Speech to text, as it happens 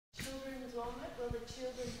the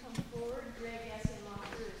children come forward, Greg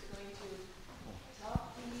Essenmacher is going to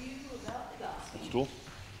talk to you about the gospel. Cool.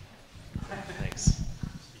 Thanks.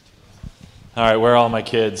 All right, where are all my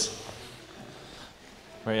kids?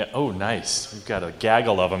 Where you? Oh, nice. We've got a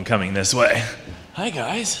gaggle of them coming this way. Hi,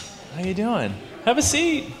 guys. How you doing? Have a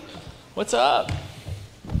seat. What's up?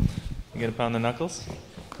 You gonna pound the knuckles?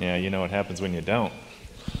 Yeah, you know what happens when you don't.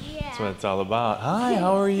 Yeah. That's what it's all about. Hi,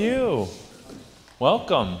 how are you?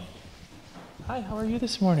 Welcome. Hi, how are you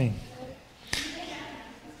this morning?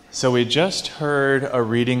 So we just heard a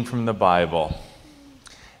reading from the Bible.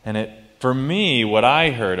 And for me, what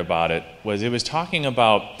I heard about it was talking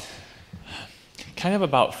about, kind of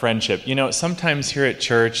about friendship. You know, sometimes here at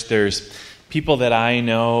church, there's people that I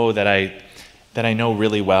know that I know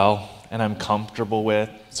really well and I'm comfortable with,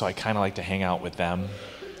 so I kind of like to hang out with them.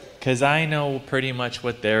 Because I know pretty much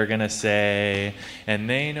what they're going to say, and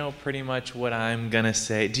they know pretty much what I'm going to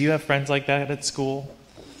say. Do you have friends like that at school?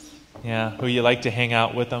 Yeah, who you like to hang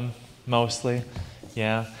out with them mostly?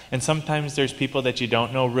 Yeah. And sometimes there's people that you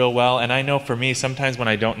don't know real well, and I know for me, sometimes when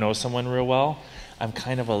I don't know someone real well, I'm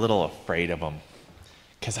kind of a little afraid of them.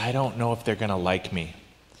 Because I don't know if they're going to like me.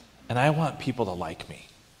 And I want people to like me.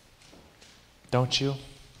 Don't you?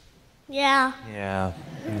 Yeah. Yeah.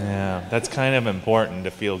 That's kind of important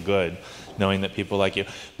to feel good, knowing that people like you.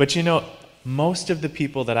 But you know, most of the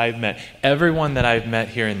people that I've met, everyone that I've met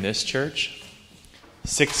here in this church,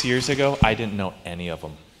 6 years ago, I didn't know any of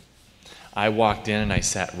them. I walked in and I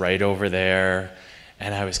sat right over there,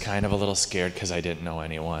 and I was kind of a little scared because I didn't know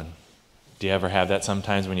anyone. Do you ever have that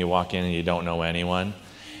sometimes when you walk in and you don't know anyone?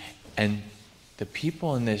 And the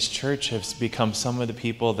people in this church have become some of the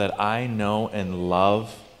people that I know and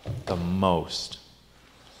love the most.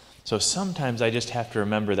 So sometimes I just have to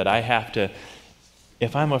remember that I have to,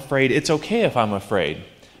 if I'm afraid, it's okay if I'm afraid,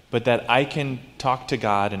 but that I can talk to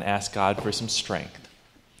God and ask God for some strength.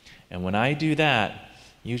 And when I do that,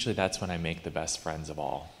 usually that's when I make the best friends of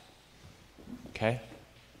all. Okay?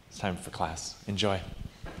 It's time for class. Enjoy.